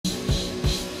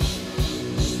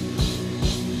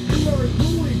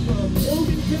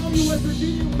West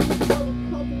Virginia. We have a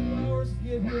couple hours to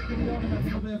get here. Come down and have a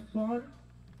little bit of fun.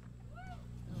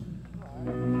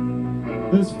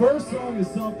 This first song is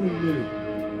something new.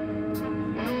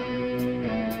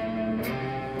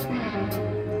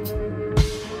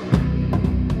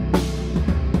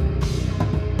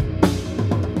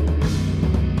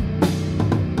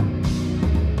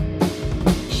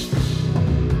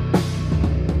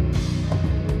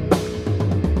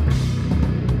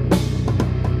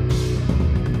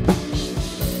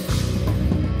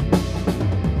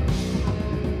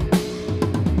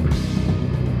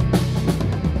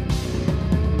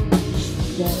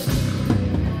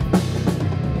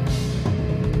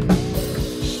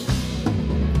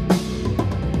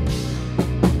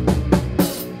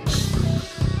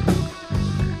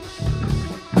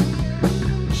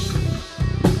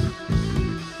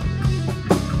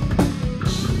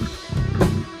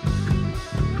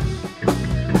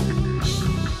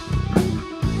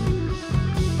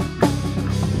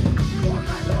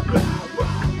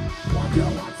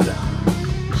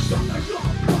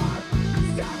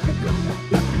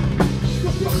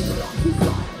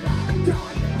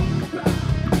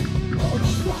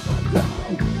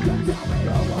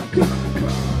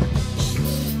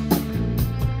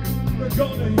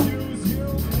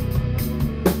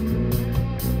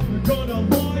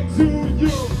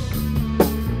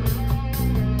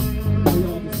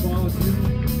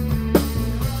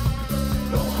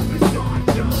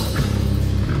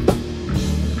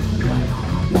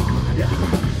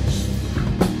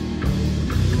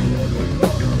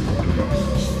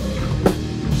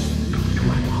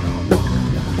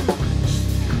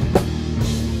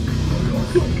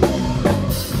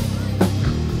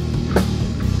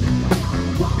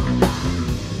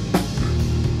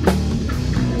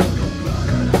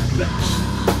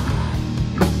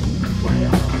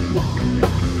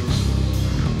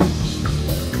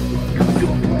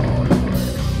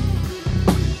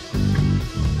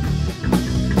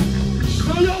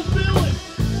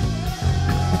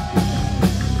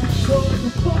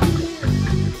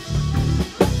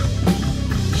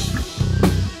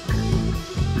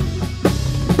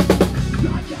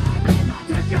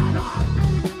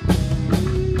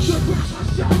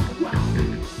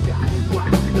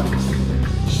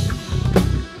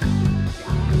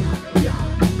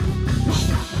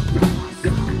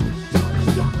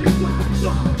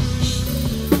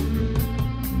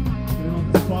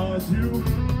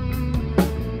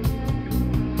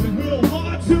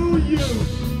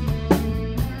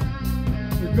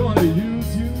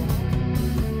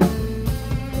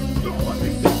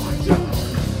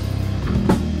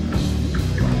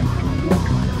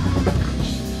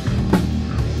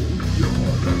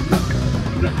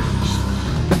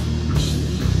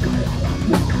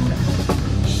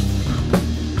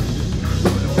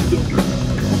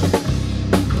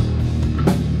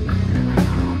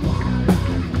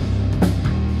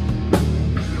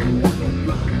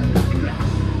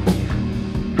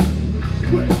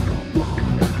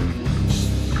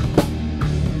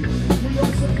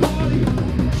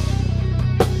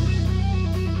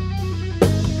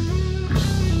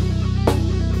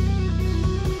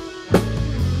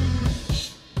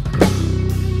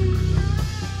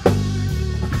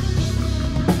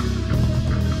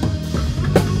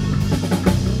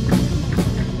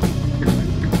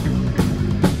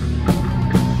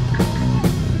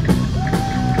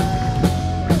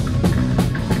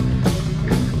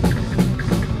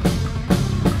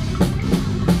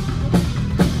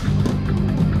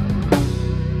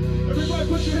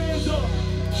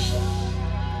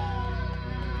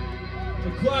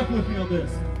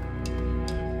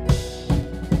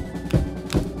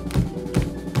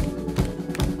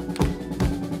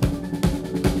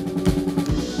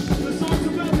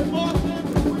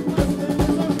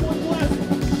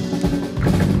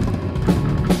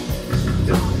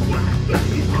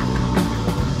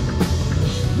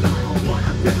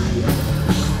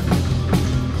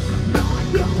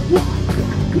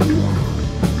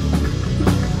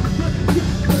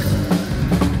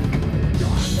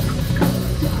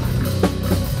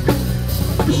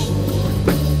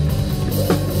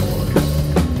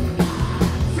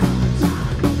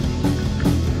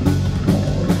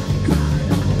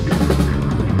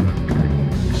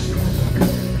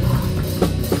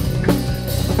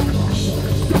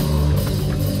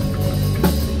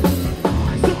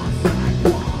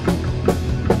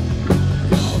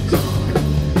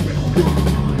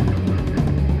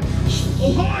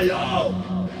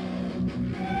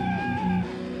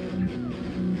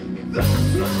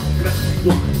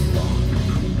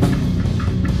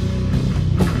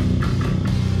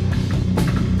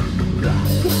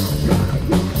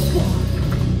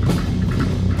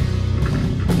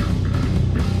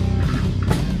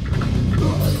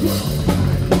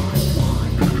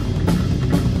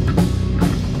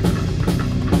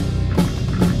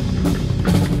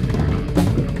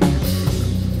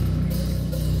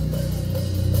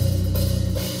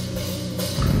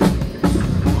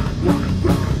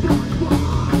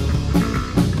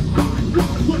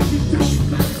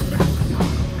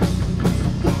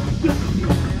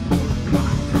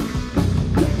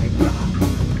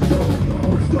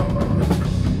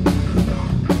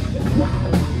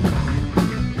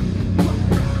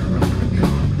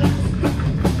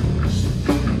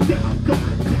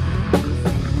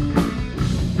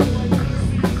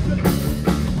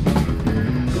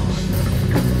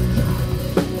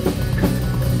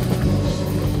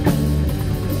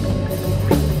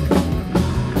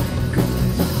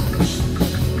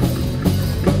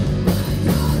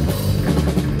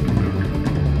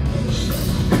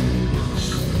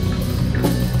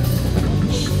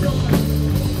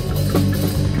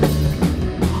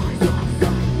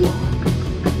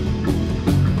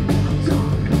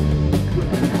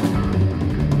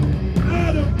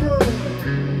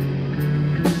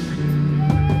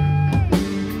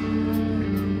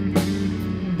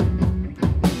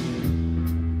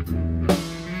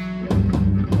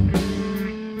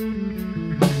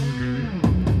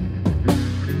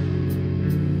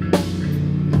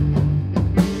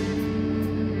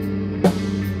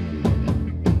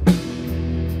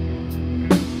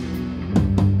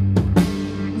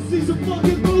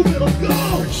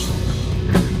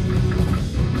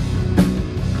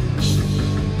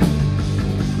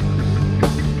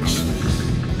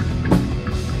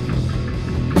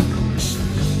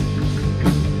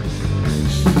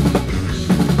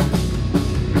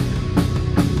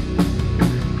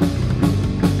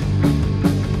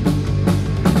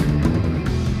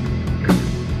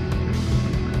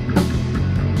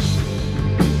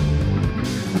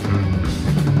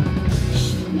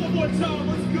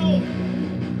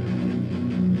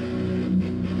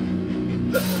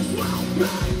 This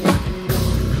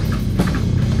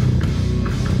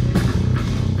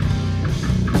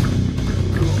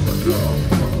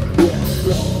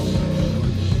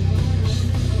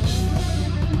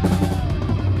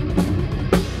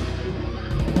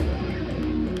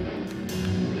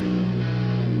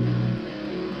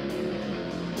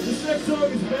next song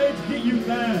is made to get you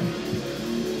mad.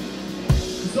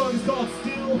 The song is called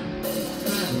Still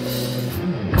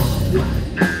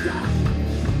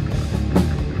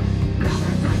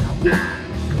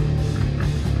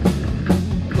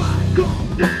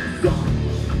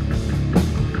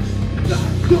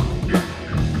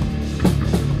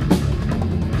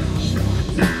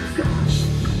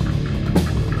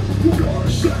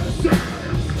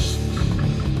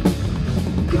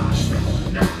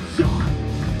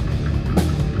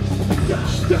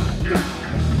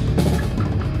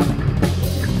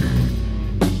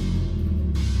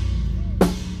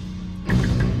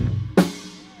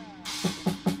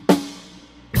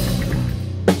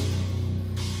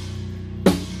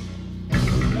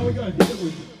Now we gotta hit it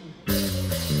with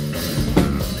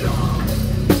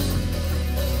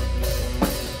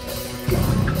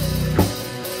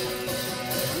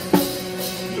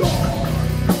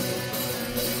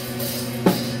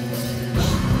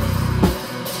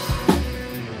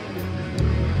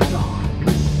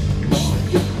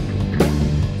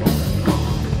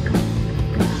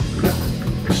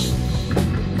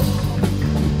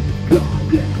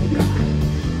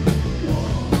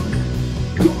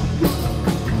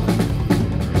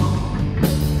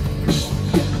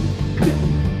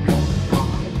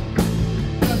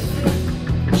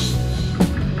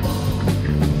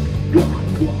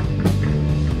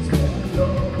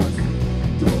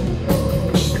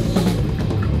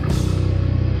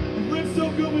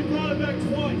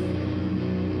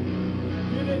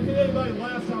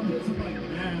last time hit somebody now.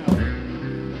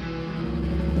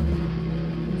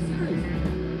 Seriously.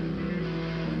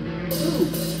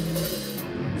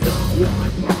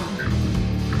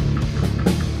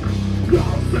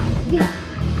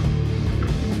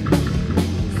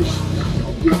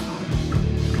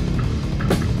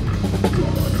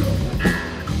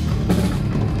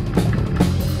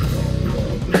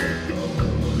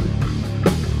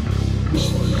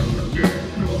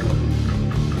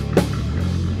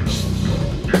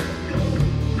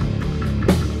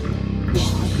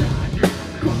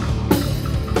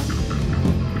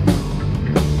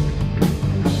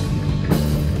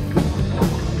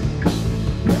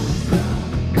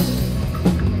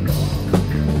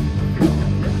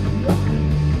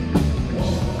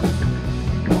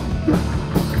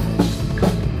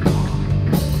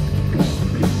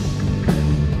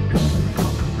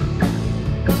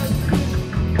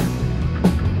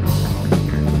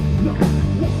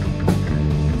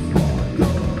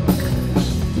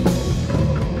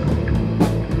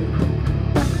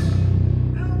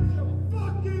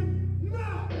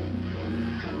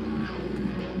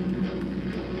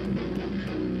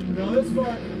 Now this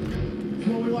part is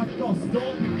what we like to call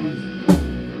stomping.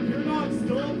 If you're not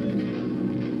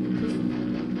stomping, just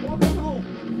walk on home.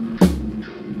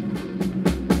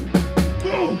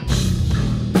 Boom!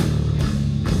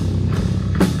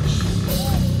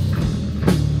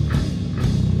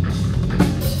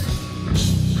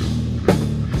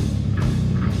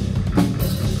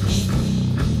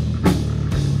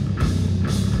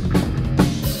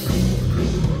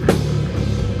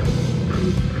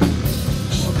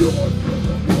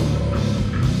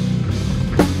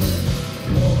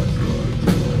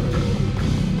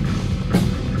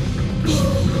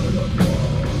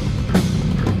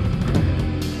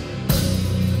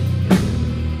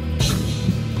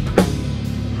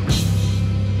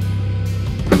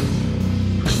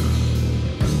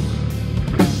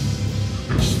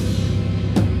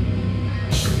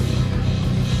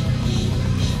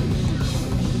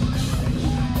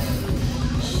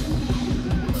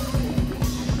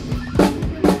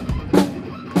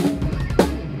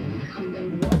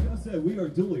 We are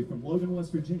Duly from Logan,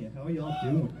 West Virginia. How are y'all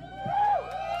doing?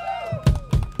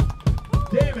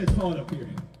 Damn, it's hot up here.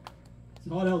 It's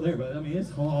hot out there, but I mean,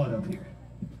 it's hot up here.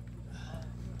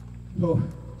 Oh.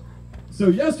 So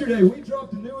yesterday, we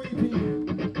dropped a new EP.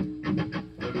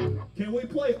 Can we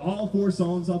play all 4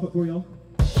 songs off it for y'all?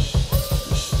 Too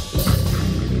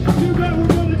bad we're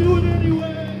going to do it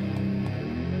anyway.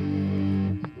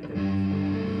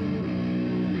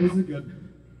 This is good.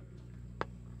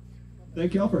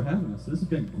 Thank y'all for having us. This has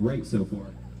been great so far.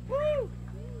 Woo!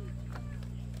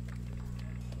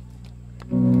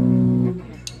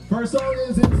 First song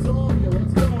is Insomnia.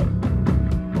 Let's go.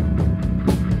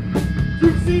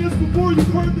 You've seen us before. You've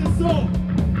heard this song.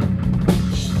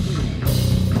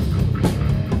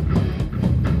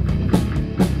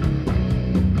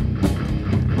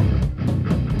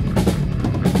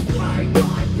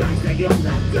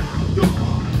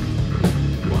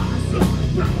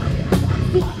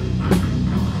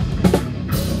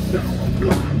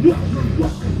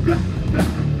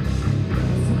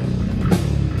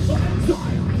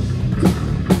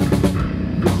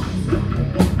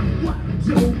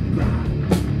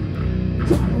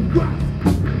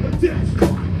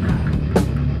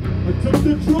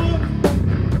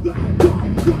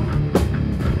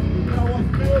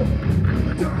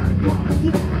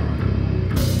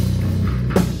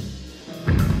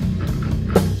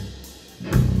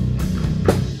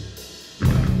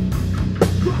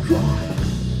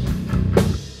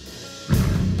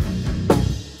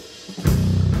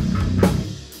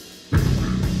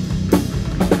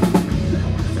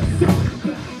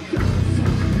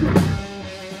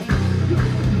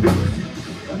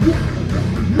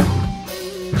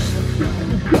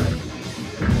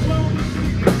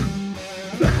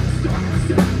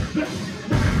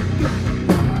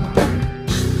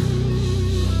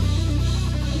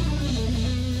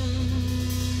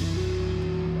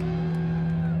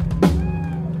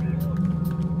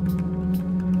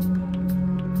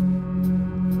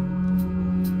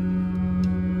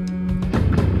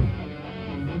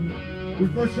 We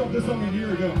first shot this song a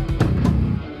year ago.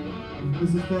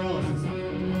 This is Paralysis.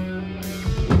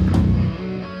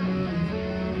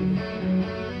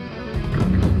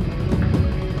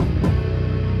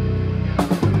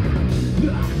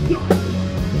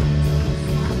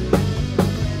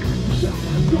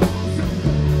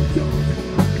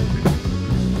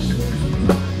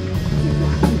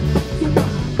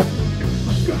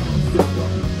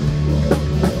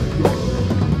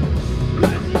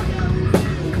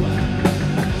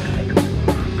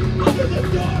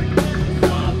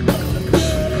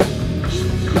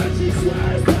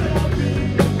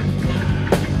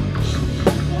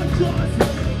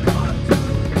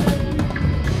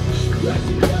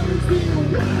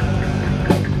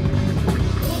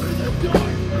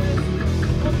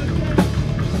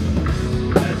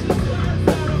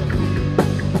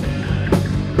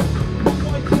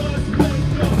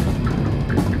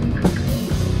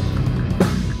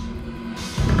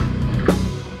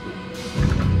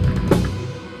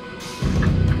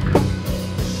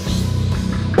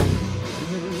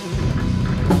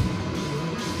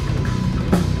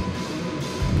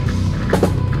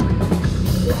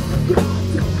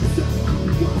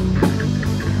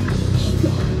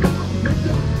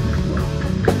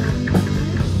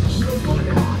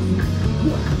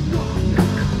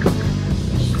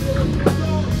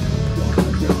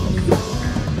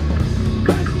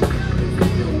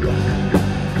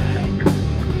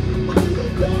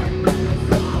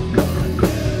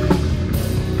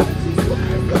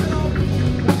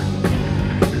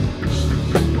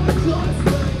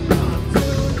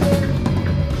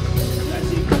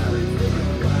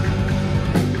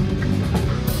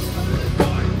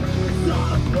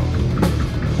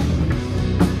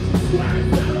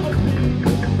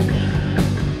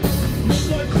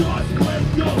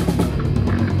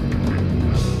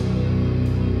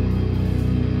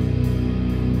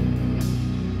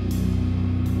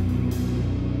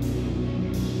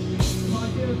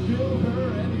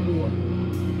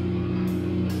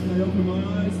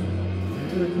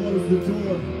 The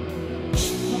door.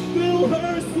 I feel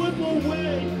her slip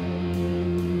away.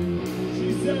 She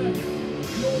said,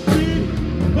 "You'll be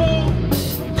home."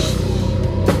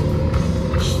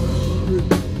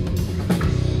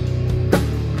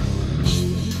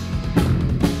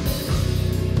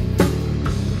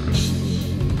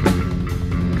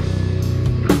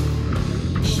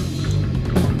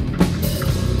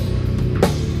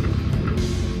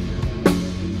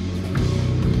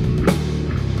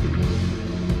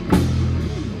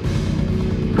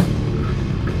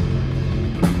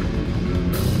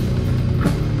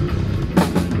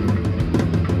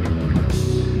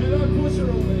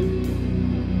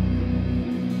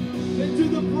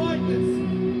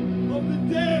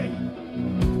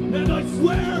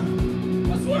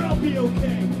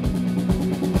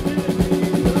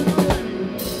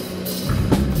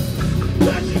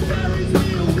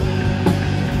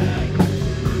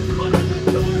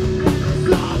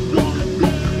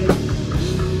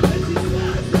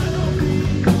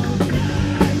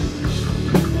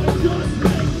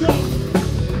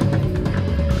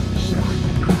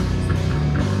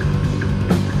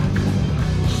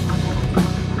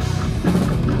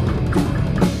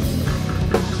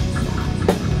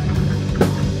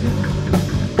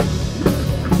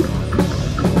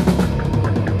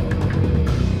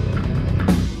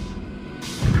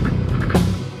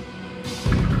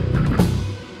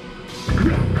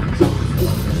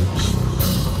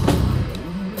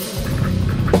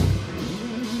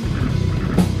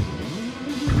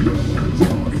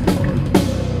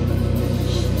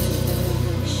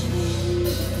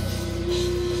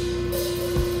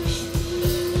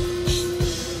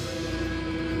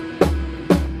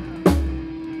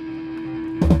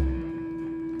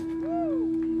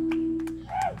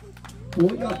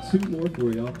 2 more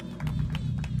for y'all.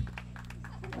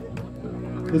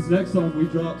 This next song we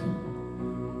dropped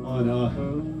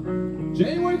on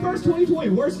January 1st, 2020.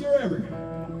 Worst year ever.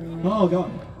 Oh, God.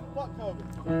 Fuck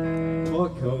COVID.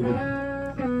 Fuck COVID.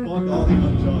 Fuck all the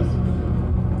unjust.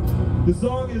 The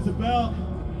song is about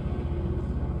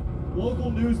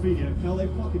local news media and how they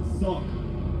fucking suck.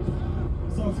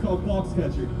 The song's called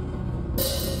Foxcatcher.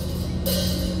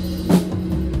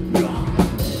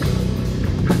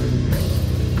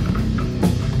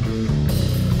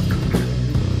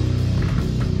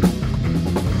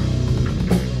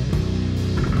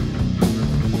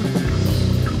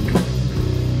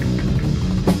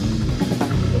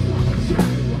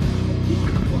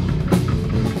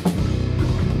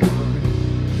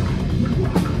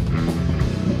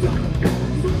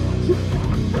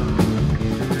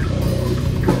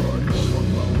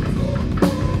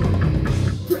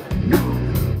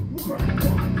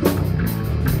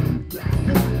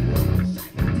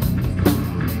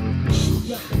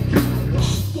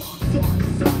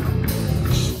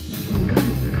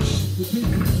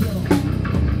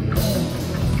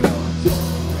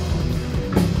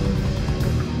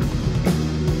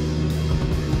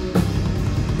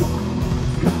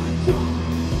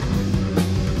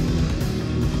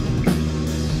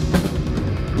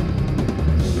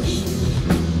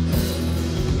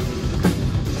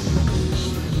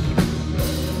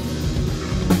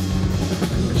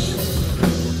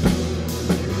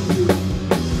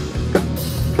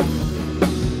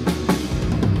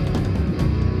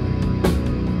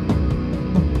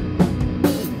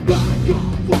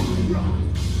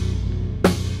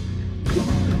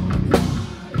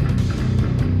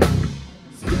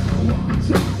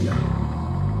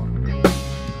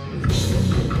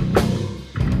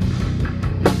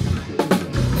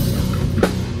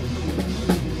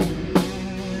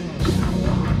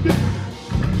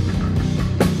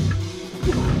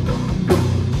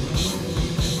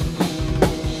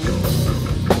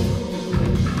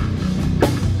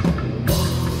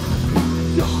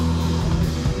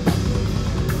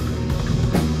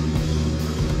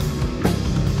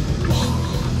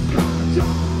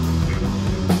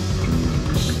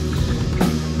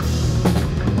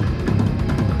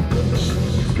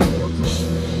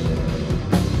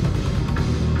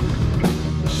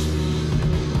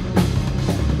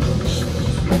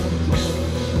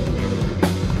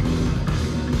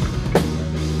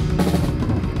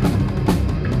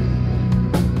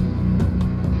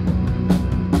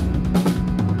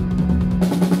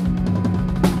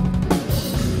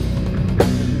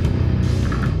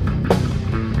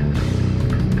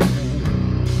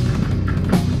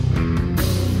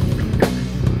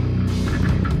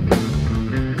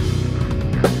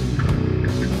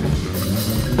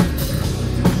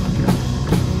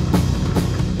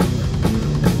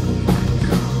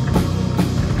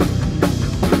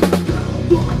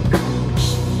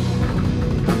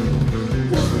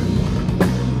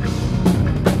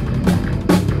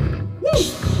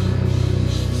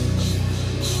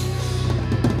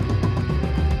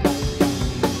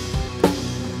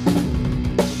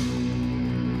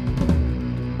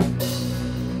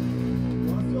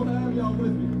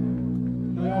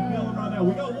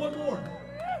 We got one more.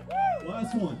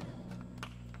 Last one.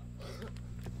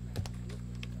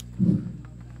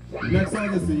 Next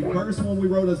song is the first one we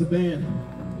wrote as a band.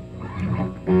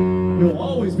 It will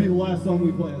always be the last song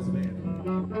we play as a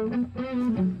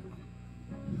band.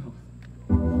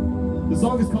 The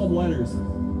song is called Letters.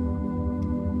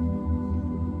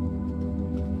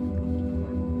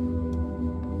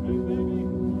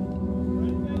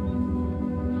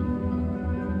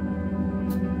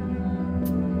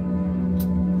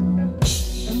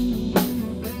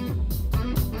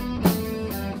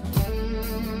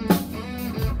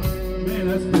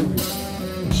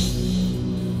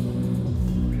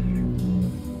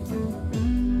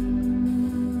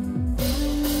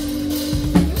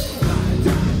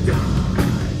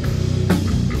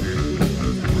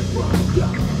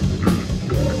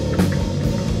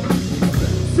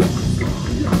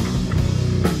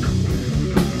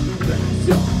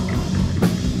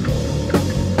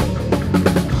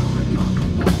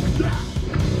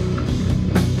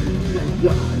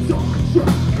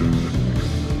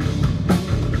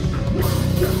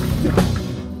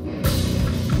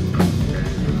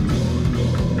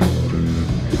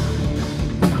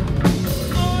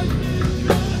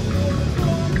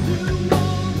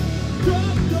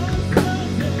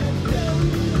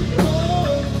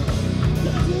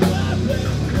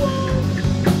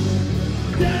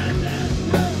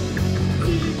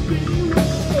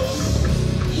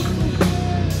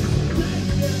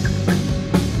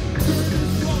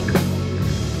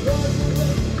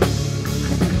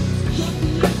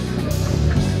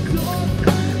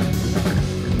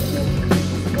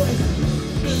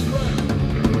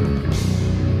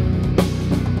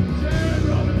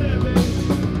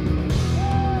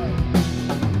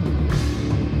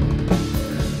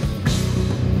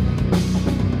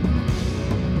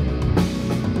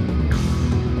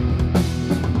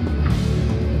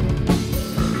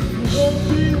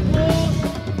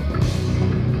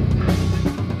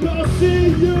 see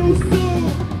you soon.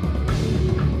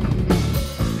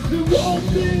 It won't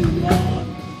be long.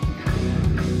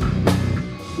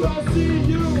 I'll see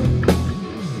you.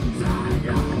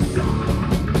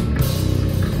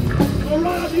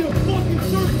 Alright, I need a fucking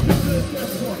certificate for this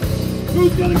next one.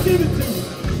 Who's gonna give it to me?